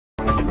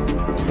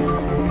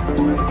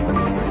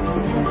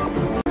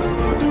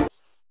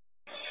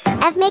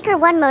Evmaker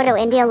One Moto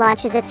India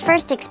launches its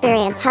first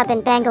experience hub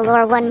in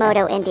Bangalore. One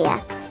Moto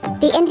India,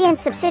 the Indian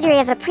subsidiary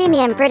of a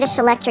premium British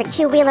electric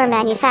two-wheeler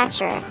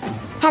manufacturer,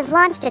 has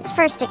launched its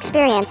first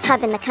experience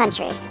hub in the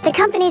country. The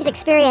company's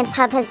experience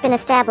hub has been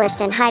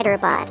established in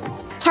Hyderabad,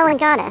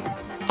 Telangana,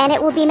 and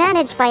it will be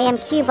managed by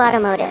M-Cube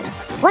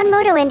Automotives. One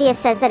Moto India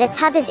says that its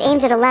hub is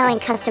aimed at allowing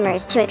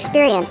customers to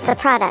experience the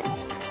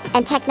products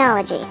and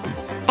technology,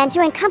 and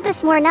to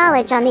encompass more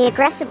knowledge on the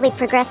aggressively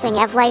progressing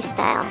EV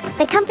lifestyle.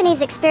 The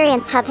company's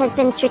experience hub has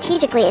been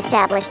strategically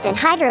established in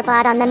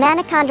Hyderabad on the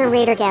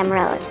Manikonda-Radargam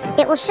Road.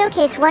 It will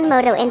showcase One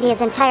Moto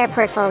India's entire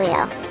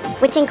portfolio,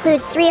 which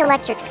includes 3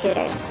 electric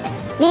scooters,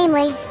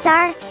 namely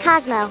Tsar,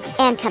 Cosmo,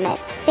 and Comet.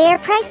 They are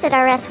priced at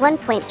Rs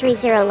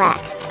 1.30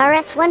 lakh,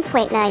 Rs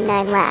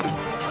 1.99 lakh,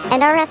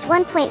 and Rs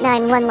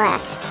 1.91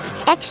 lakh,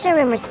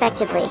 ex-showroom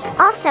respectively.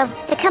 Also,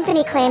 the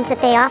company claims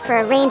that they offer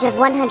a range of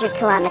 100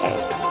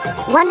 kilometers,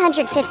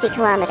 150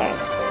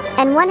 kilometers,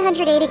 and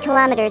 180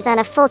 kilometers on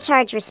a full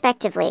charge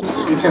respectively.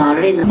 It's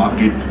already in the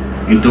market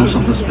in terms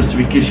of the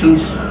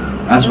specifications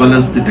as well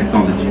as the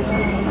technology.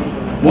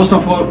 Most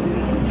of our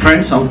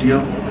friends out here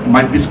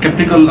might be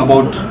skeptical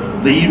about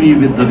the EV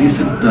with the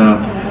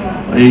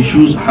recent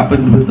issues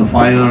happened with the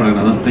fire and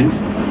other things.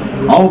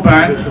 Our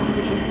brand,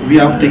 we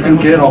have taken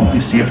care of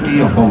the safety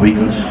of our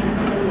vehicles,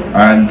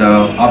 and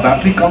our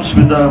battery comes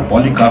with a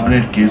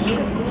polycarbonate case,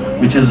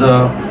 which is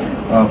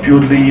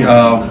purely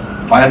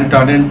fire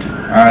retardant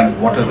and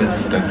water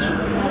resistant.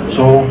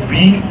 So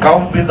we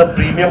come with the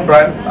premium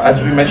brand. As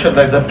we mentioned,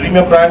 that the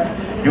premium brand,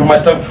 you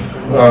must have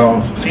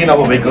seen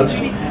our vehicles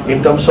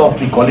in terms of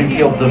the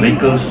quality of the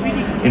vehicles,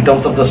 in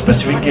terms of the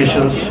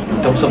specifications,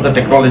 in terms of the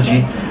technology.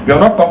 We have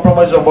not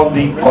compromised about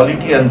the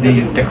quality and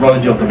the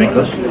technology of the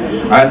vehicles,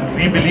 and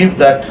we believe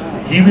that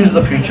EV is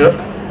the future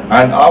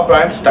and our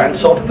brand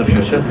stands out in the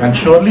future, and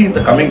surely in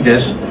the coming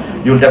days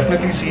you will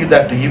definitely see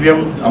that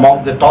eveium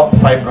among the top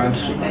 5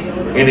 brands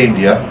in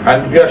India,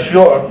 and we are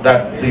sure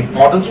that the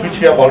models which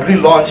we have already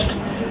launched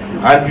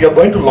and we are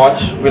going to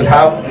launch will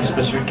have the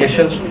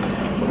specifications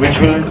which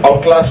will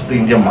outclass the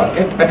Indian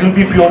market, and it will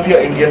be purely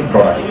an Indian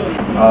product.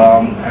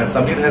 As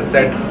Samir has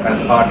said, as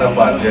part of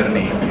our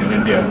journey in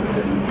India,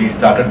 we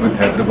started with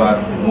Hyderabad,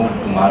 moved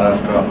to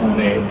Maharashtra,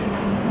 Pune,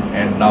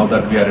 and now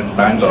that we are in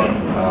Bangalore,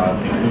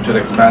 the future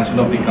expansion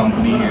of the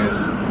company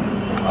is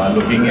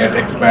looking at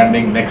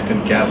expanding next in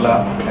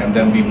Kerala, and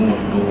then we move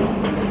to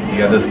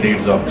the other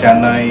states of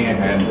Chennai,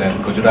 and then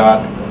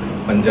Gujarat,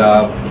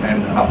 Punjab,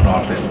 and up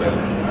north as well.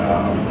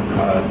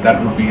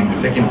 That would be in the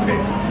second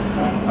phase.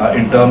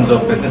 In terms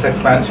of business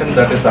expansion,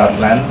 that is our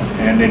plan,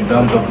 and in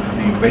terms of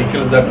the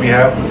vehicles that we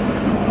have,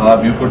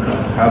 you could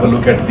have a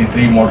look at the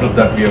 3 models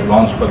that we have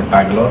launched for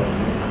Bangalore.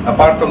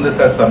 Apart from this,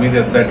 as Samir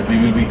has said, we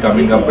will be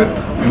coming up with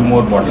few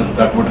more models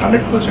that would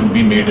 100%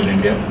 be made in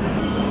India.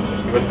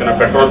 ಇವತ್ತಿನ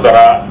petrol ದರ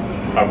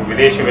ಹಾಗೂ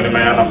ವಿದೇಶಿ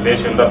ವಿನಿಮಯ ನಮ್ಮ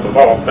ದೇಶದಿಂದ ತುಂಬ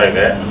ಹೋಗ್ತಾ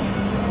ಇದೆ.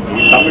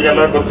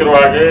 ನಮಗೆಲ್ಲ ಗೊತ್ತಿರುವ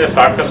ಹಾಗೆ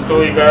ಸಾಕಷ್ಟು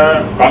ಈಗ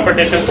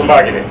ಕಾಂಪಿಟೇಷನ್ ತುಂಬ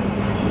ಆಗಿದೆ.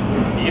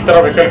 ಈ ಥರ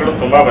ವೆಹಿಕಲ್ಗಳು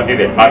ತುಂಬ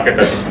ಬಂದಿದೆ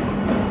ಮಾರ್ಕೆಟಲ್ಲಿ.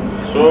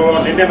 ಸೊ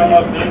ನಿನ್ನೆ ನಮ್ಮ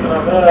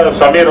ಸ್ನೇಹಿತರಾದ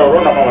ಸಮೀರ್ ಅವರು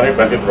ನಮ್ಮ ಮನೆಗೆ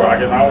ಬಂದಿದ್ರು.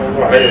 ಹಾಗೆ ನಾವು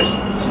ಹಳೆಯ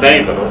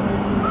ಸ್ನೇಹಿತರು.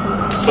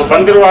 ಸೊ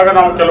ಬಂದಿರುವಾಗ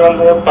ನಾವು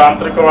ಕೆಲವೊಂದು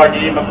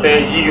ತಾಂತ್ರಿಕವಾಗಿ ಮತ್ತು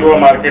ಈಗಿರುವ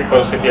ಮಾರ್ಕೆಟ್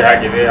ಪರಿಸ್ಥಿತಿ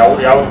ಹೇಗಿದೆ, ಅವ್ರು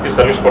ಯಾವ ರೀತಿ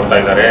ಸರ್ವಿಸ್ ಕೊಡ್ತಾ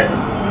ಇದ್ದಾರೆ,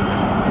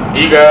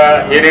 ಈಗ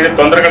ಏನೇನು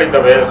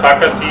ತೊಂದರೆಗಳಿದ್ದಾವೆ,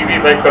 ಸಾಕಷ್ಟು EV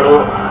ಬೈಕ್ಗಳು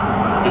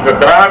ಈಗ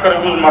ಗ್ರಾಹಕರು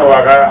ಯೂಸ್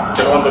ಮಾಡುವಾಗ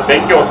ಕೆಲವೊಂದು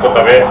ಬೆಂಕಿ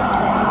ಹೊತ್ಕೋತವೆ.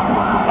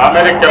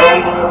 ಆಮೇಲೆ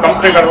ಕೆಲವೊಂದು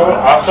ಕಂಪ್ನಿಗಳು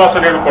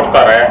ಆಶ್ವಾಸನೆಗಳು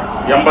ಕೊಡ್ತಾರೆ,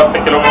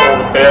 80 ಕಿಲೋಮೀಟರ್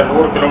ಹೋಗುತ್ತೆ,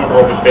 100 ಕಿಲೋಮೀಟರ್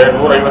ಹೋಗುತ್ತೆ,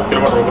 150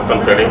 ಕಿಲೋಮೀಟರ್ ಹೋಗುತ್ತೆ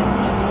ಅಂತೇಳಿ.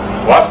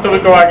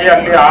 ವಾಸ್ತವಿಕವಾಗಿ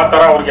ಅಲ್ಲಿ ಆ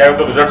ಥರ ಅವ್ರಿಗೆ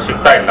ಯಾವುದು ರಿಸಲ್ಟ್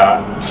ಸಿಗ್ತಾ ಇಲ್ಲ.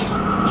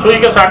 ಸೊ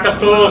ಈಗ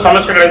ಸಾಕಷ್ಟು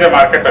ಸಮಸ್ಯೆಗಳಿದೆ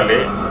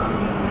ಮಾರ್ಕೆಟಲ್ಲಿ.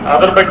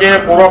 ಅದ್ರ ಬಗ್ಗೆ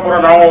ಪೂರ್ವ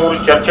ನಾವು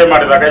ಚರ್ಚೆ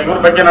ಮಾಡಿದಾಗ ಇವ್ರ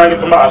ಬಗ್ಗೆ ನನಗೆ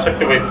ತುಂಬ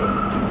ಆಸಕ್ತಿ ಹೋಯಿತು.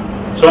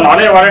 ಸೊ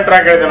ನಾನೇ ವಾಲಂಟಿಯರ್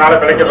ಆಗಿ ಹೇಳಿದೆ, ನಾಳೆ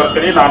ಬೆಳಗ್ಗೆ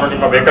ಬರ್ತೀನಿ, ನಾನು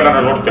ನಿಮ್ಮ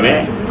ವೆಹಿಕಲನ್ನು ನೋಡ್ತೀನಿ,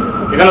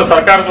 ಇದನ್ನು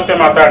ಸರ್ಕಾರದ ಜೊತೆ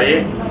ಮಾತಾಡಿ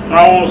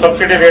ನಾವು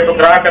ಸಬ್ಸಿಡಿ ರೇಟು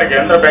ಗ್ರಾಹಕರಿಗೆ,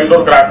 ಅಂದರೆ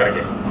ಬೆಂಗಳೂರು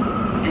ಗ್ರಾಹಕರಿಗೆ,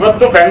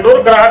 ಇವತ್ತು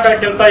ಬೆಂಗಳೂರು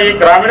ಗ್ರಾಹಕರಿಗಿಂತ ಈ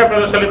ಗ್ರಾಮೀಣ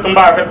ಪ್ರದೇಶದಲ್ಲಿ ತುಂಬ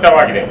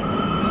ಅಗತ್ಯವಾಗಿದೆ.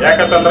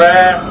 ಯಾಕಂತಂದರೆ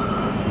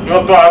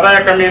ಇವತ್ತು ಆದಾಯ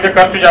ಕಮ್ಮಿ ಇದೆ,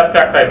 ಖರ್ಚು ಜಾಸ್ತಿ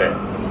ಆಗ್ತಾ ಇದೆ.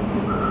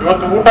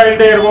 ಇವತ್ತು ಊಟ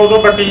ಇಲ್ಲದೆ ಇರ್ಬೋದು,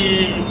 ಬಟ್ ಈ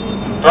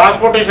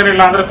ಟ್ರಾನ್ಸ್ಪೋರ್ಟೇಷನ್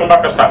ಇಲ್ಲ ಅಂದರೆ ತುಂಬ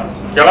ಕಷ್ಟ.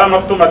 ಕೆಳ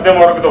ಮತ್ತು ಮಧ್ಯಮ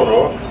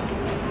ವರ್ಗದವರು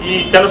ಈ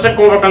ಕೆಲಸಕ್ಕೆ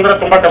ಹೋಗ್ಬೇಕಂದ್ರೆ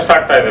ತುಂಬ ಕಷ್ಟ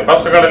ಆಗ್ತಾ ಇದೆ.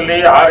 ಬಸ್ಗಳಲ್ಲಿ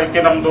ಆ ರೀತಿ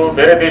ನಮ್ಮದು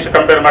ಬೇರೆ ದೇಶ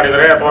ಕಂಪೇರ್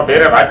ಮಾಡಿದರೆ ಅಥವಾ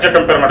ಬೇರೆ ರಾಜ್ಯ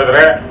ಕಂಪೇರ್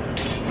ಮಾಡಿದರೆ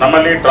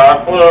ನಮ್ಮಲ್ಲಿ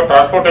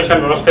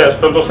ಟ್ರಾನ್ಸ್ಪೋರ್ಟೇಷನ್ ವ್ಯವಸ್ಥೆ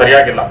ಅಷ್ಟೊಂದು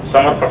ಸರಿಯಾಗಿಲ್ಲ,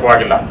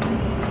 ಸಮರ್ಪಕವಾಗಿಲ್ಲ.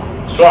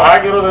 ಸೊ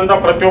ಹಾಗಿರೋದ್ರಿಂದ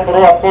ಪ್ರತಿಯೊಬ್ಬರು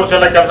ಅಫ್ಕೋರ್ಸ್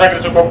ಎಲ್ಲ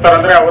ಕೆಲಸಕ್ಕೆ ಹೋಗ್ತಾರೆ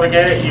ಅಂದರೆ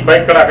ಅವರಿಗೆ ಈ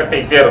ಬೈಕ್ಗಳ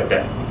ಅಗತ್ಯ ಇದ್ದೇ ಇರುತ್ತೆ.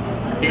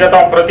 ಈಗ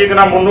ತಾವು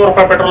ಪ್ರತಿದಿನ 300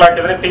 ರೂಪಾಯಿ ಪೆಟ್ರೋಲ್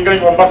ಹಾಕಿದರೆ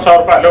ತಿಂಗಳಿಗೆ 9,000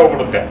 ರೂಪಾಯಿ ಅಲ್ಲೇ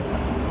ಹೋಗ್ಬಿಡುತ್ತೆ.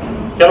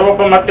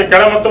 ಕೆಲವೊಬ್ಬ ಮತ್ತೆ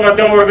ಕೆಳ ಮತ್ತು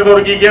ಮಧ್ಯಮ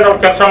ವರ್ಗದವ್ರಿಗೆ ಈಗೇನು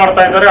ಅವ್ರು ಕೆಲಸ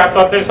ಮಾಡ್ತಾ ಇದ್ದಾರೆ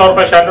 10-15 ಸಾವಿರ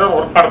ರೂಪಾಯಿ ಸ್ಯಾಲರಿ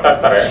ವರ್ಕ್ ಮಾಡ್ತಾ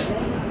ಇರ್ತಾರೆ.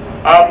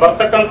 ಆ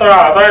ಬರ್ತಕ್ಕಂಥ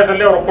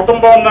ಆದಾಯದಲ್ಲಿ ಅವ್ರ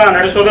ಕುಟುಂಬವನ್ನ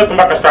ನಡೆಸೋದೇ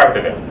ತುಂಬಾ ಕಷ್ಟ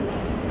ಆಗ್ಬಿಟ್ಟಿದೆ.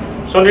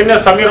 ಸೊ ನಿನ್ನೆ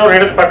ಸಮೀರ್ ಅವ್ರು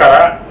ಹೇಳಿದ ಪ್ರಕಾರ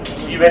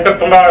ಈ ವೆಹಿಕಲ್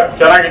ತುಂಬಾ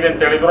ಚೆನ್ನಾಗಿದೆ ಅಂತ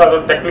ಹೇಳಿದ್ರು, ಅದು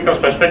ಟೆಕ್ನಿಕಲ್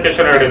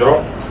ಸ್ಪೆಸಿಫಿಕೇಶನ್ ಹೇಳಿದ್ರು,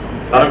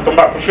 ನನಗೆ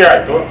ತುಂಬಾ ಖುಷಿ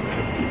ಆಯ್ತು.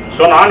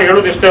 ಸೊ ನಾನು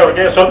ಹೇಳೋದಿಷ್ಟೇ,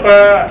 ಅವ್ರಿಗೆ ಸ್ವಲ್ಪ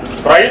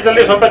ಪ್ರೈಸ್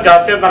ಅಲ್ಲಿ ಸ್ವಲ್ಪ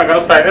ಜಾಸ್ತಿ ಅಂತ ನನಗೆ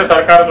ಅನಿಸ್ತಾ ಇದೆ.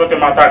 ಸರ್ಕಾರದ ಜೊತೆ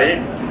ಮಾತಾಡಿ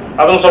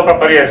ಅದನ್ನು ಸ್ವಲ್ಪ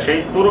ಪರಿಹರಿಸಿ.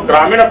 ಇವರು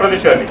ಗ್ರಾಮೀಣ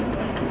ಪ್ರದೇಶದಲ್ಲಿ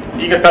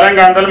ಈಗ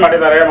ತೆಲಂಗಾಣದಲ್ಲಿ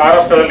ಮಾಡಿದ್ದಾರೆ,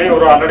 ಮಹಾರಾಷ್ಟ್ರದಲ್ಲಿ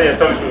ಇವರು ಆಲ್ರೆಡಿ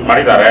ಎಸ್ಟಾಬ್ಲಿಷ್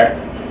ಮಾಡಿದ್ದಾರೆ.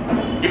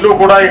 ಇಲ್ಲೂ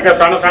ಕೂಡ ಈಗ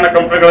ಸಣ್ಣ ಸಣ್ಣ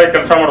ಕಂಪನಿಗಳಿಗೆ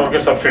ಕೆಲಸ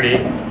ಮಾಡೋರಿಗೆ ಸಬ್ಸಿಡಿ,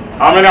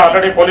 ಆಮೇಲೆ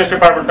ಆಲ್ರೆಡಿ ಪೊಲೀಸ್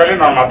ಡಿಪಾರ್ಟ್ಮೆಂಟಲ್ಲಿ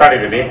ನಾನು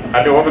ಮಾತಾಡಿದ್ದೀನಿ,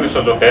 ಅಲ್ಲಿ ಹೋಮ್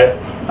ಮಿನಿಸ್ಟರ್ ಜೊತೆ.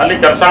 ಅಲ್ಲಿ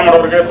ಕೆಲಸ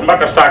ಮಾಡೋರಿಗೆ ತುಂಬ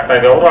ಕಷ್ಟ ಆಗ್ತಾ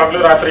ಇದೆ. ಅವರು ಆಗಲೂ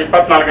ರಾತ್ರಿ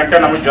 24 ಗಂಟೆ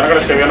ನಮಗೆ ಜನಗಳ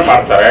ಸೇವೆಯನ್ನು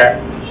ಮಾಡ್ತಾರೆ.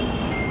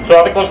 ಸೊ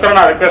ಅದಕ್ಕೋಸ್ಕರ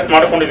ನಾನು ರಿಕ್ವೆಸ್ಟ್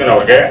ಮಾಡ್ಕೊಂಡಿದ್ದೀನಿ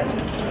ಅವ್ರಿಗೆ.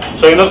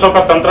 ಸೊ ಇನ್ನೊಂದು ಸ್ವಲ್ಪ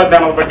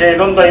ತಂತ್ರಜ್ಞಾನದ ಬಗ್ಗೆ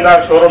ಇನ್ನೊಂದು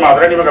 5-6 ಶೋರೂಮ್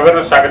ಆದರೆ ನಿಮಗೆ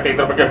ಅವೇರ್ನೆಸ್ ಆಗುತ್ತೆ,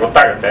 ಇದ್ರ ಬಗ್ಗೆ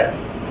ಗೊತ್ತಾಗುತ್ತೆ.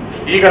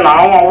 ಈಗ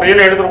ನಾವು ಅವ್ರು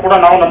ಏನು ಹೇಳಿದ್ರು ಕೂಡ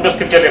ನಾವು ನಂಬೋ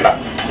ಸ್ಥಿತಿಯಲ್ಲಿಲ್ಲ.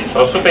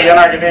 ಪ್ರಸ್ತುತ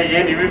ಏನಾಗಿದೆ,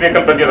 ಏನು ಇವಿ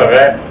ವೆಹಿಕಲ್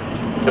ಬಂದಿದ್ದಾವೆ,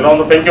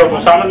 ಕೆಲವೊಂದು ಬೆಂಕಿ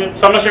ಸಾಮಾನ್ಯ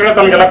ಸಮಸ್ಯೆಗಳು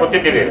ತಮಗೆಲ್ಲ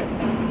ಗೊತ್ತಿದ್ದೀರಿ.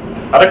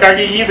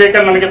 ಅದಕ್ಕಾಗಿ ಈ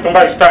ವೆಹಿಕಲ್ ನನಗೆ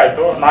ತುಂಬಾ ಇಷ್ಟ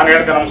ಆಯಿತು. ನಾನು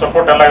ಹೇಳಿದೆ ನಮ್ಮ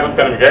ಸಪೋರ್ಟ್ ಎಲ್ಲ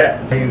ಇರುತ್ತೆ ನಿಮಗೆ.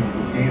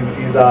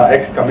 He's our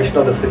ex-commissioner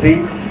of the city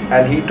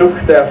and he took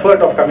the effort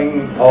of coming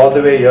all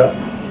the way here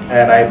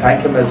and I thank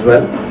him as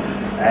well.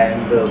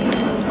 And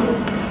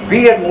we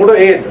at Moto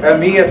Ace,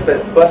 me as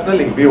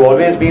personally, we've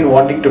always been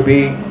wanting to be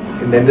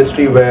in the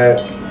industry where,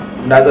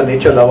 as a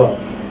nature lover,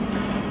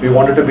 we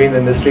wanted to be in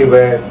the industry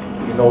where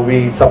we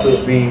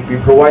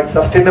provide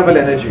sustainable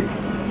energy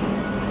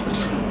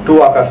to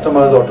our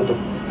customers or to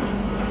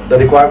the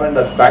requirement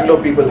that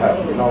Bangalore people have.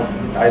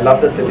 I love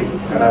the city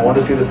and I want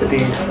to see the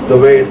city the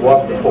way it was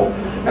before.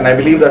 And I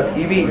believe that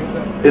EV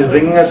is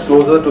bringing us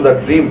closer to that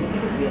dream.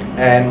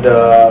 And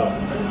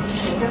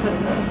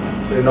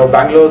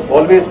Bangalore's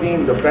always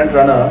been the front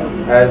runner,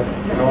 as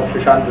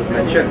Shishant has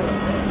mentioned,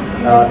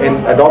 in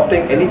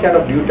adopting any kind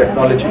of new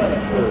technology.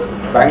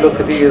 Bangalore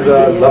city is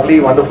a lovely,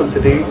 wonderful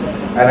city,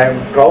 and I'm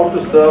proud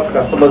to serve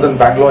customers in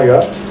Bangalore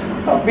here.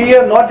 We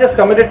are not just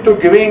committed to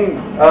giving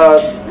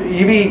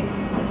EV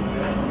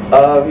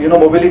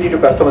mobility to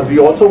customers. We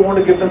also want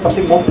to give them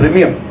something more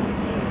premium,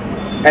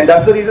 and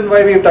that's the reason why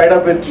we've tied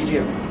up with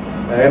eveium.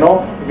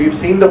 We've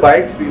seen the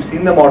bikes, we've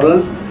seen the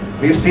models,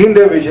 we've seen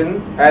their vision,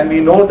 and we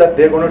know that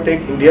they're going to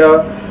take India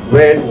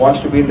where it wants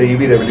to be in the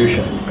EV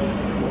revolution.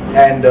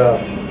 And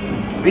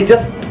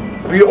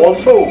we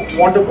also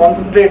want to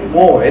concentrate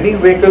more. Any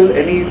vehicle,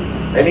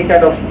 any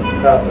kind of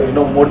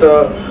motor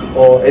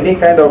or any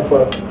kind of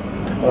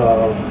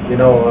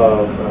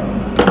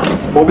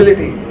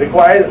mobility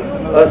requires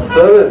a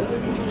service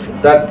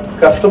that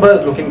customer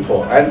is looking for,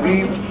 and we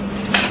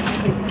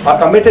are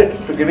committed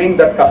to giving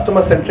that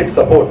customer-centric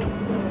support,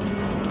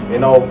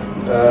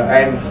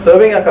 and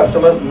serving our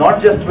customers not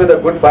just with a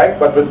good bike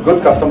but with good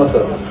customer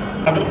service.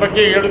 ಅದ್ರ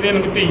ಬಗ್ಗೆ ಹೇಳೋದೇನು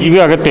EV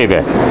ಅಗತ್ಯ ಇದೆ.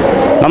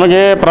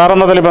 ನಮಗೆ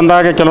ಪ್ರಾರಂಭದಲ್ಲಿ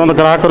ಬಂದಾಗ ಕೆಲವೊಂದು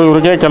ಗ್ರಾಹಕರು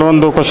ಇವರಿಗೆ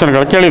ಕೆಲವೊಂದು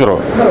ಕ್ವಶನ್ಗಳು ಕೇಳಿದರು.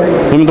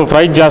 ನಿಮ್ಮದು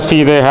ಪ್ರೈಸ್ ಜಾಸ್ತಿ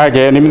ಇದೆ,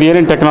 ಹಾಗೆ ನಿಮ್ಮದು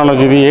ಏನೇನು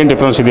ಟೆಕ್ನಾಲಜಿ ಇದೆ, ಏನು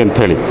ಡಿಫ್ರೆನ್ಸ್ ಇದೆ ಅಂತ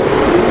ಹೇಳಿ.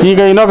 ಈಗ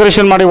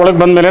ಇನಾಗ್ರೇಷನ್ ಮಾಡಿ ಒಳಗೆ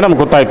ಬಂದ ಮೇಲೆ ನಮ್ಗೆ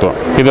ಗೊತ್ತಾಯಿತು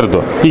ಇದರದ್ದು.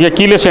 ಈಗ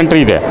ಕೀಲೆಸ್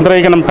ಎಂಟ್ರಿ ಇದೆ ಅಂದರೆ,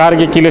 ಈಗ ನಮ್ಮ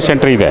ಕಾರಿಗೆ ಕೀಲೆಸ್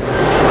ಎಂಟ್ರಿ ಇದೆ.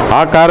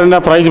 ಆ ಕಾರಿನ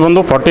ಪ್ರೈಸ್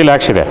ಬಂದು 40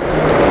 lakhs ಇದೆ.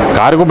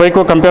 ಕಾರಿಗೂ ಬೈಕು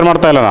ಕಂಪೇರ್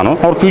ಮಾಡ್ತಾ ಇಲ್ಲ ನಾನು.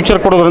 ಅವ್ರು ಫ್ಯೂಚರ್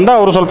ಕೊಡೋದ್ರಿಂದ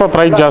ಅವರು ಸ್ವಲ್ಪ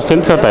ಪ್ರೈಸ್ ಜಾಸ್ತಿ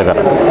ಅಂತ ಹೇಳ್ತಾ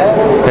ಇದ್ದಾರೆ.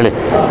 ಹೇಳಿ.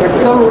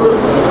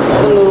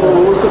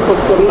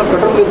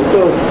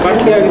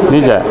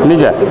 ನಿಜ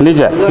ನಿಜ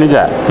ನಿಜ ನಿಜ.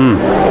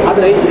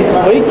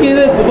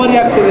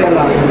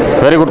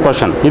 Very good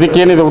question.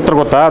 ಇದಕ್ಕೇನಿದೆ ಉತ್ತರ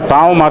ಗೊತ್ತಾ?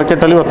 ತಾವು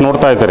ಮಾರ್ಕೆಟಲ್ಲಿ ಇವತ್ತು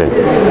ನೋಡ್ತಾ ಇದ್ದೀರಿ,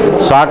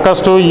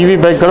 ಸಾಕಷ್ಟು ಇ ವಿ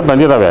ಬೈಕ್ಗಳು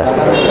ಬಂದಿದ್ದಾವೆ.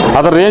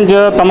 ಅದರ ರೇಂಜ್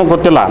ತಮಗೆ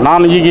ಗೊತ್ತಿಲ್ಲ.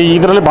 ನಾನು ಈಗ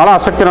ಇದರಲ್ಲಿ ಭಾಳ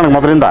ಆಸಕ್ತಿ ನನಗೆ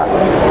ಮೊದಲಿಂದ.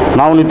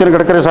 ನಾವು ನಿತಿನ್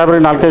ಗಡ್ಕರಿ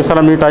ಸಾಹೇಬರಿಗೆ 4-5 ಸಲ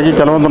ಮೀಟ್ ಆಗಿ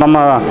ಕೆಲವೊಂದು ನಮ್ಮ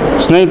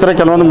ಸ್ನೇಹಿತರೆ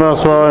ಕೆಲವೊಂದು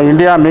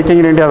ಮೇಕಿಂಗ್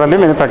ಇನ್ ಇಂಡಿಯಾದಲ್ಲಿ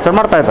ಮ್ಯಾನುಫ್ಯಾಕ್ಚರ್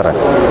ಮಾಡ್ತಾ ಇದ್ದಾರೆ.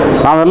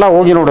 ನಾವೆಲ್ಲ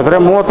ಹೋಗಿ ನೋಡಿದರೆ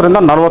 30ರಿಂದ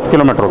 40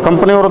 ಕಿಲೋಮೀಟ್ರು.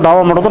 ಕಂಪ್ನಿಯವರು ದಾವ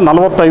ಮಾಡೋದು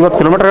 40-50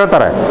 ಕಿಲೋಮೀಟ್ರ್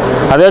ಹೇಳ್ತಾರೆ.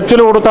 ಅದು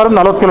ಆ್ಯಕ್ಚುಲಿ ಓಡುತ್ತಾರೆ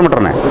 40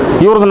 ಕಿಲೋಮೀಟ್ರನ್ನೇ.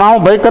 ಇವ್ರದ್ದು ನಾವು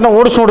ಬೈಕನ್ನು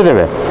ಓಡಿಸಿ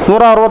ನೋಡಿದ್ದೇವೆ,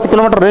 160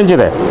 ಕಿಲೋಮೀಟ್ರ್ ರೇಂಜ್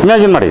ಇದೆ.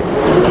 ಇಮ್ಯಾಜಿನ್ ಮಾಡಿ.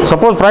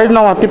 ಸಪೋಸ್ ಪ್ರೈಸ್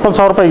ನಾವು 10-20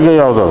 ಸಾವಿರ ರೂಪಾಯಿ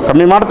ಯಾವುದು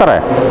ಕಮ್ಮಿ ಮಾಡ್ತಾರೆ.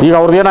 ಈಗ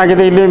ಅವ್ರದ್ದು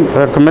ಏನಾಗಿದೆ, ಇಲ್ಲಿ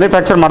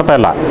ಮ್ಯಾನುಫ್ಯಾಕ್ಚರ್ ಮಾಡ್ತಾ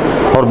ಇಲ್ಲ,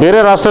 ಅವ್ರು ಬೇರೆ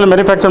ರಾಷ್ಟ್ರದಲ್ಲಿ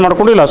ಮ್ಯಾನುಫ್ಯಾಕ್ಚರ್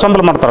ಮಾಡ್ಕೊಂಡು ಇಲ್ಲಿ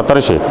ಅಸೆಂಬಲ್ ಮಾಡ್ತಾರೆ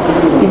ತರಿಸಿ.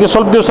 ಈಗ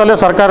ಸ್ವಲ್ಪ ದಿವಸಲ್ಲೇ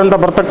ಸರ್ಕಾರದಿಂದ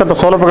ಬರ್ತಕ್ಕಂಥ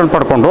ಸೌಲಭ್ಯಗಳನ್ನ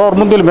ಪಡ್ಕೊಂಡು ಅವ್ರು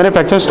ಮುಂದೆ ಇಲ್ಲಿ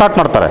ಮ್ಯಾನುಫ್ಯಾಕ್ಚರಿಂಗ್ ಸ್ಟಾರ್ಟ್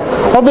ಮಾಡ್ತಾರೆ.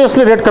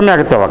 ಆಬ್ವಿಯಸ್ಲಿ ರೇಟ್ ಕಮ್ಮಿ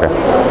ಆಗುತ್ತೆ ಅವಾಗ.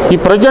 ಈ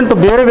ಪ್ರೆಸೆಂಟ್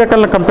ಬೇರೆ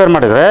ವೆಹಿಕಲ್ನ ಕಂಪೇರ್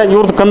ಮಾಡಿದರೆ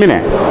ಇವ್ರದ್ದು ಕಮ್ಮಿನೇ.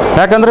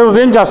 ಯಾಕಂದರೆ ಇವ್ರ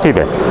ರೇಂಜ್ ಜಾಸ್ತಿ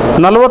ಇದೆ.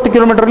 40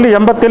 ಕಿಲೋಮೀಟ್ರಲ್ಲಿ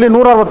 80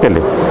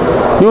 160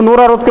 ನೀವು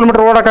 160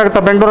 ಕಿಲೋಮೀಟ್ರ್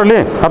ಓಡೋಕ್ಕಾಗುತ್ತಾ ಬೆಂಗಳೂರಲ್ಲಿ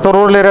ಅಥವಾ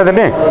ರೂರಲ್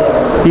ಏರಿಯಾದಲ್ಲಿ?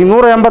 ಈಗ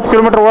 180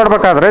 ಕಿಲೋಮೀಟ್ರ್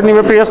ಓಡಬೇಕಾದ್ರೆ ನೀವು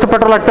ಎಷ್ಟು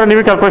ಪೆಟ್ರೋಲ್ ಹಾಕ್ತಾರೆ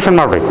ನೀವೇ ಕ್ಯಾಲ್ಕುಲೇಷನ್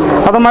ಮಾಡಿರಿ.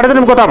 ಅದನ್ನು ಮಾಡಿದರೆ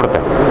ನಿಮ್ಗೆ ಗೊತ್ತಾಗ್ಬಿಡುತ್ತೆ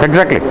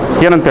ಎಕ್ಸಾಕ್ಟ್ಲಿ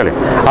ಏನಂತೇಳಿ.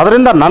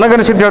 ಅದರಿಂದ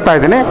ನನಗನಿಸಿದ್ದು ಹೇಳ್ತಾ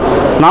ಇದ್ದೀನಿ.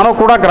 ನಾನು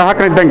ಕೂಡ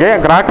ಗ್ರಾಹಕರಿದ್ದಂಗೆ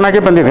ಗ್ರಾಹಕನಾಗಿ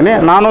ಬಂದಿದ್ದೀನಿ.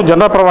 ನಾನು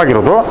ಜನರ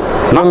ಪರವಾಗಿರೋದು.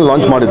 ನಾನು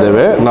ಲಾಂಚ್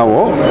ಮಾಡಿದ್ದೇವೆ. ನಾವು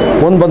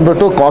ಒಂದು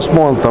ಬಂದುಬಿಟ್ಟು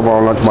ಕಾಸ್ಮೋ ಅಂತ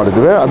ಲಾಂಚ್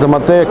ಮಾಡಿದ್ದೇವೆ. ಅದು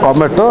ಮತ್ತು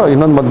ಕಾಮೆಟ್,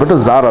 ಇನ್ನೊಂದು ಬಂದುಬಿಟ್ಟು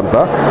ಝಾರ್ ಅಂತ.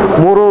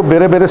 3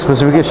 ಬೇರೆ ಬೇರೆ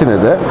ಸ್ಪೆಸಿಫಿಕೇಷನ್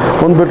ಇದೆ.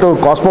 ಒಂದುಬಿಟ್ಟು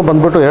ಕಾಸ್ಮೋ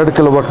ಬಂದುಬಿಟ್ಟು 2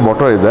 ಕಿಲೋವಾಟ್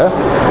ಮೋಟರ್ ಇದೆ.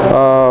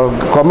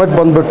 ಕಾಮೆಟ್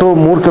ಬಂದುಬಿಟ್ಟು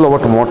 3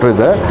 ಕಿಲೋವಾಟ್ ಮೋಟ್ರ್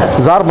ಇದೆ.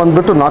 ಝಾರ್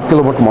ಬಂದುಬಿಟ್ಟು 4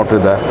 ಕಿಲೋವಾಟ್ ಮೋಟ್ರ್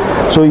ಇದೆ.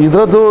 ಸೊ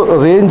ಇದರದ್ದು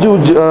ರೇಂಜು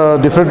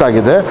ಡಿಫ್ರೆಂಟ್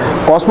ಆಗಿದೆ.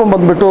 ಕಾಸ್ಮೋ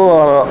ಬಂದುಬಿಟ್ಟು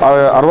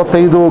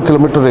 65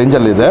 ಕಿಲೋಮೀಟ್ರ್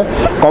ರೇಂಜಲ್ಲಿದೆ.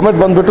 ಕಾಮೆಟ್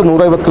ಬಂದುಬಿಟ್ಟು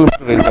 150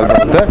 ಕಿಲೋಮೀಟ್ರ್ ರೇಂಜಲ್ಲಿ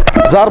ಬರುತ್ತೆ.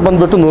 ಝಾರ್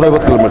ಬಂದುಬಿಟ್ಟು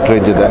 150 ಕಿಲೋಮೀಟ್ರ್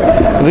ರೇಂಜ್ ಇದೆ.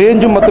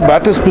 ರೇಂಜು ಮತ್ತು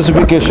ಬ್ಯಾಟ್ರಿ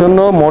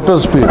ಸ್ಪೆಸಿಫಿಕೇಷನ್ನು, ಮೋಟರ್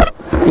ಸ್ಪೀಡ್,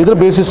 ಇದರ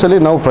ಬೇಸಿಸಲ್ಲಿ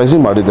ನಾವು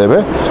ಪ್ರೈಸಿಂಗ್ ಮಾಡಿದ್ದೇವೆ.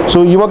 ಸೊ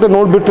ಇವಾಗ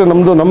ನೋಡಿಬಿಟ್ರೆ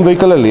ನಮ್ಮ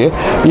ವೆಹಿಕಲಲ್ಲಿ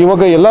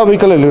ಇವಾಗ ಎಲ್ಲ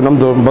ವೆಹಿಕಲಲ್ಲಿ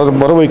ನಮ್ಮದು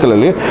ಬರೋ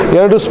ವೆಹಿಕಲಲ್ಲಿ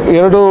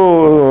 2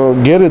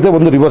 ಗೇರ್ ಇದೆ,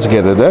 ಒಂದು ರಿವರ್ಸ್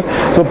ಗೇರ್ ಇದೆ.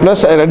 So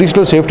plus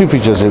additional safety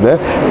features ಇದೆ,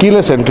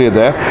 ಕೀಲೆಸ್ ಎಂಟ್ರಿ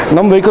ಇದೆ.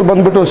 ನಮ್ಮ ವೆಹಿಕಲ್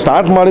ಬಂದುಬಿಟ್ಟು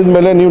ಸ್ಟಾರ್ಟ್ ಮಾಡಿದ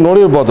ಮೇಲೆ ನೀವು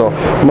ನೋಡಿರ್ಬೋದು,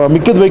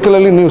 ಮಿಕ್ಕಿದ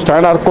ವೆಹಿಕಲಲ್ಲಿ ನೀವು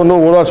ಸ್ಟ್ಯಾಂಡ್ ಹಾಕ್ಕೊಂಡು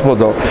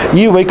ಓಡಾಡಿಸ್ಬೋದು.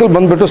 ಈ ವೆಹಿಕಲ್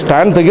ಬಂದುಬಿಟ್ಟು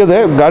ಸ್ಟ್ಯಾಂಡ್ ತೆಗೆದೇ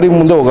ಗಾಡಿ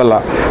ಮುಂದೆ ಹೋಗಲ್ಲ.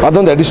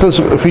 ಅದೊಂದು ಅಡಿಷ್ನಲ್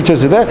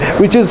ಫೀಚರ್ಸ್ ಇದೆ,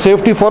 which is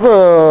safety for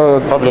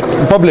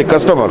public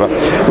customer.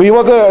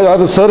 ಇವಾಗ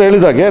ಅದು ಸರ್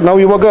ಹೇಳಿದಾಗೆ ನಾವು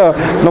ಇವಾಗ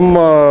ನಮ್ಮ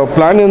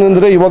ಪ್ಲ್ಯಾನ್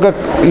ಏನಂದರೆ ಇವಾಗ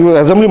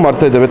ಅಸೆಂಬ್ಲಿ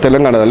ಮಾಡ್ತಾ ಇದ್ದೇವೆ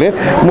ತೆಲಂಗಾಣದಲ್ಲಿ.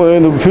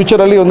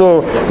 ಫ್ಯೂಚರಲ್ಲಿ ಒಂದು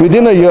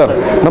ವಿದಿನ್ ಅ ಇಯರ್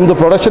ನಮ್ಮದು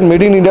production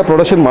made in India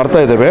production ಮಾಡ್ತಾ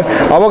ಇದ್ದೇವೆ.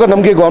 ಆವಾಗ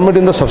ನಮಗೆ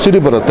ಗೌರ್ಮೆಂಟಿಂದ ಸಬ್ಸಿಡಿ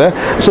ಬರುತ್ತೆ.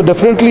 ಸೊ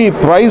ಡೆಫಿನೆಟ್ಲಿ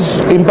ಪ್ರೈಸ್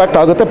ಇಂಪ್ಯಾಕ್ಟ್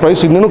ಆಗುತ್ತೆ,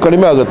 ಪ್ರೈಸ್ ಇನ್ನೂ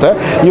ಕಡಿಮೆ ಆಗುತ್ತೆ.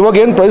 ಇವಾಗ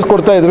ಏನು ಪ್ರೈಸ್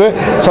ಕೊಡ್ತಾ ಇದ್ದೇವೆ,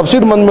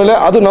 ಸಬ್ಸಿಡಿ ಬಂದಮೇಲೆ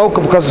ಅದು ನಾವು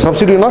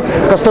ಸಬ್ಸಿಡಿನ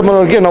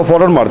ಕಸ್ಟಮರ್ಗೆ ನಾವು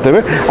ಫಾರ್ವರ್ಡ್ ಮಾಡ್ತೇವೆ.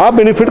 ಆ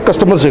ಬೆನಿಫಿಟ್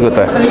ಕಸ್ಟಮರ್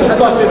ಸಿಗುತ್ತೆ.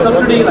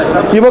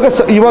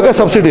 ಇವಾಗ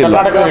ಸಬ್ಸಿಡಿ ಇಲ್ಲ.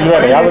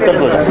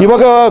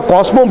 ಇವಾಗ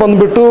ಕಾಸ್ಮೋ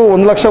ಬಂದುಬಿಟ್ಟು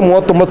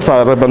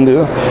 1,39,000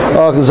 ಬಂದಿದೆ.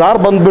 ಝಾರ್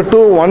ಬಂದುಬಿಟ್ಟು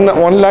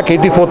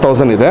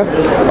 1,84,000 ಇದೆ.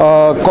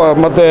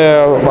 ಮತ್ತು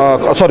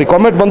ಸಾರಿ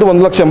ಕಾಮೆಟ್ ಬಂದು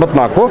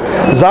 1,84,000,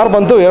 ಝಾರ್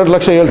ಬಂದು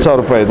 2,07,000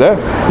 ರೂಪಾಯಿ ಇದೆ.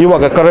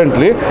 ಇವಾಗ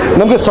ಕರೆಂಟ್ಲಿ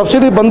ನಮಗೆ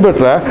ಸಬ್ಸಿಡಿ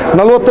ಬಂದುಬಿಟ್ರೆ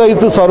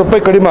 45,000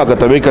 ರೂಪಾಯಿ ಕಡಿಮೆ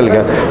ಆಗುತ್ತೆ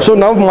ವೆಹಿಕಲ್ಗೆ. ಸೊ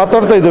ನಾವು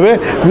ಮಾತಾಡ್ತಾ ಇದ್ದೇವೆ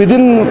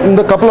within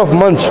the couple of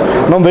months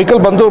ನಮ್ಮ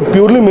ವೆಹಿಕಲ್ ಬಂದು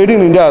ಪ್ಯೂರ್ಲಿ ಮೇಡ್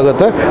ಇನ್ ಇಂಡಿಯಾ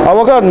ಆಗುತ್ತೆ.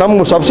 ಆವಾಗ ನಮ್ಮ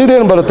ಸಬ್ಸಿಡಿ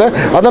ಏನು ಬರುತ್ತೆ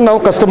ಅದನ್ನು ನಾವು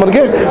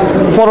ಕಸ್ಟಮರ್ಗೆ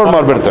forward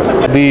ಮಾಡಿಬಿಡ್ತೇವೆ.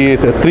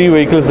 The three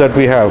vehicles that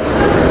we have,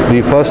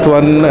 the first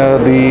one,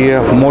 the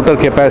motor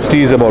capacity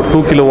is about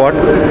 2 kilowatt,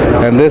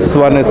 and this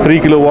one is 3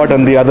 kilowatt,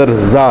 and the other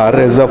Zar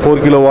is a 4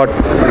 kilowatt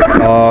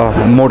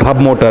hub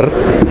motor,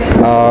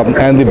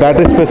 and the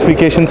battery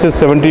specifications is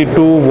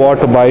 72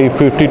 watt by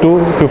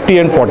 50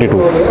 and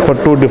 42 for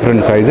two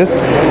different sizes,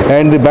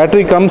 and the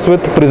battery comes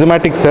with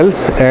prismatic cells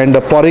and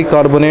a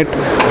polycarbonate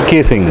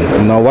casing.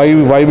 Now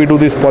why we do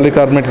this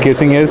polycarbonate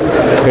casing is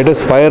it is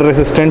fire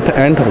resistant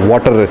and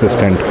water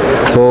resistant.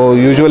 So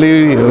usually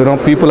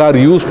people are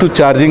used to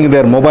charging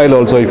their mobile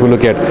also, if you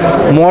look at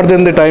more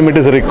than the time it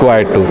is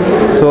required to.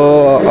 So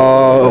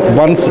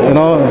once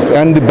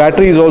and the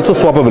battery is also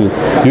swappable.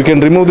 You can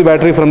remove the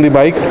battery from the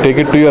bike, take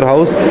it to your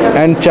house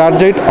and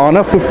charge it on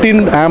a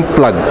 15 amp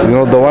plug.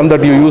 The one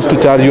that you use to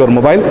charge your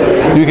mobile,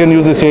 you can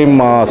use the same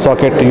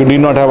socket. You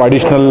need not have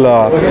additional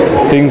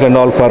things and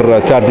all for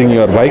charging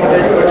your bike.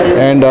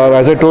 And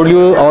as I told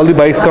you, all the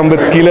bikes come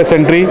with keyless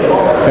entry,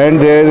 and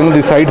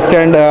the side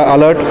stand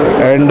alert,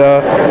 and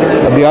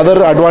the other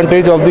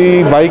advantage of the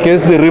bike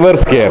is the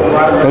reverse gear.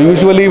 Now,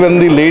 usually when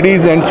the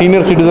ladies and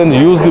senior citizens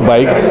use the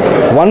bike,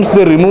 once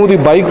they remove the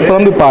bike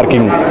from the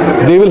parking,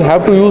 they will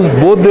have to use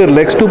both their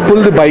legs to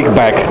pull the bike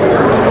back.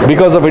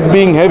 Because of it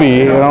being heavy,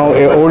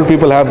 old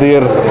people have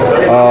their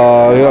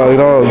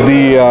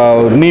the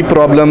knee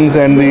problems,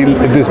 and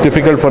it is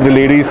difficult for the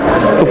ladies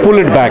to pull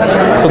it back.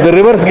 So the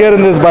reverse gear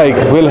in this bike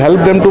will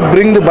help them to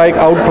bring the bike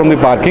out from the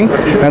parking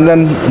and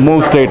then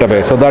move straight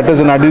away. So that is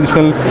an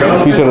additional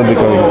feature of the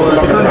car.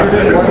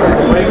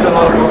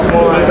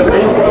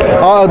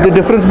 The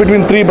difference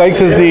between three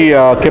bikes is the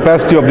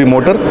capacity of the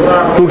motor,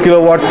 2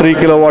 kilowatt, 3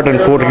 kilowatt and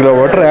 4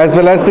 kilowatt, as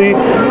well as the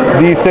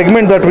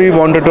segment that we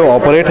wanted to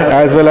operate,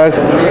 as well as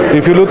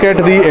if you look at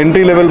the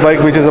entry level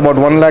bike, which is about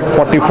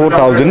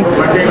 1,44,000,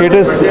 it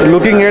is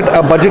looking at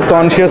a budget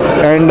conscious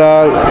and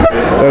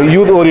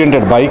youth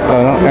oriented bike,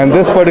 and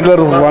this particular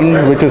one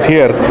which is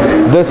here,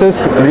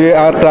 we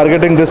are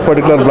targeting this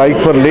particular bike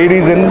for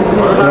ladies and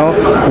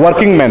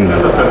working men.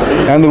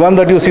 And the one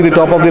that you see the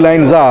top of the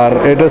lines are,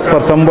 it is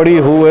for somebody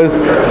who is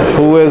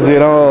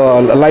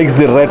likes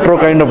the retro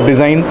kind of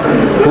design,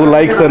 who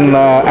likes an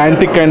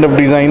antique kind of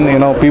design.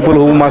 People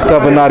who must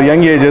have in our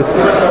young ages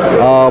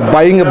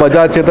buying a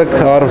Bajaj Chetak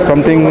or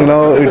something,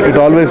 it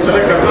always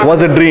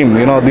was a dream.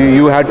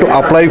 You had to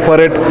apply for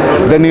it,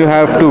 then you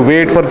have to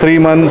wait for 3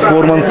 months,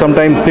 4 months,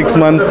 sometimes 6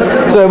 months.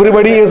 So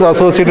everybody is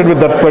associated with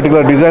that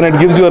particular design. It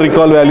gives you a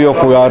recall value of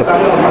our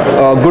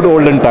good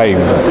olden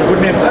time.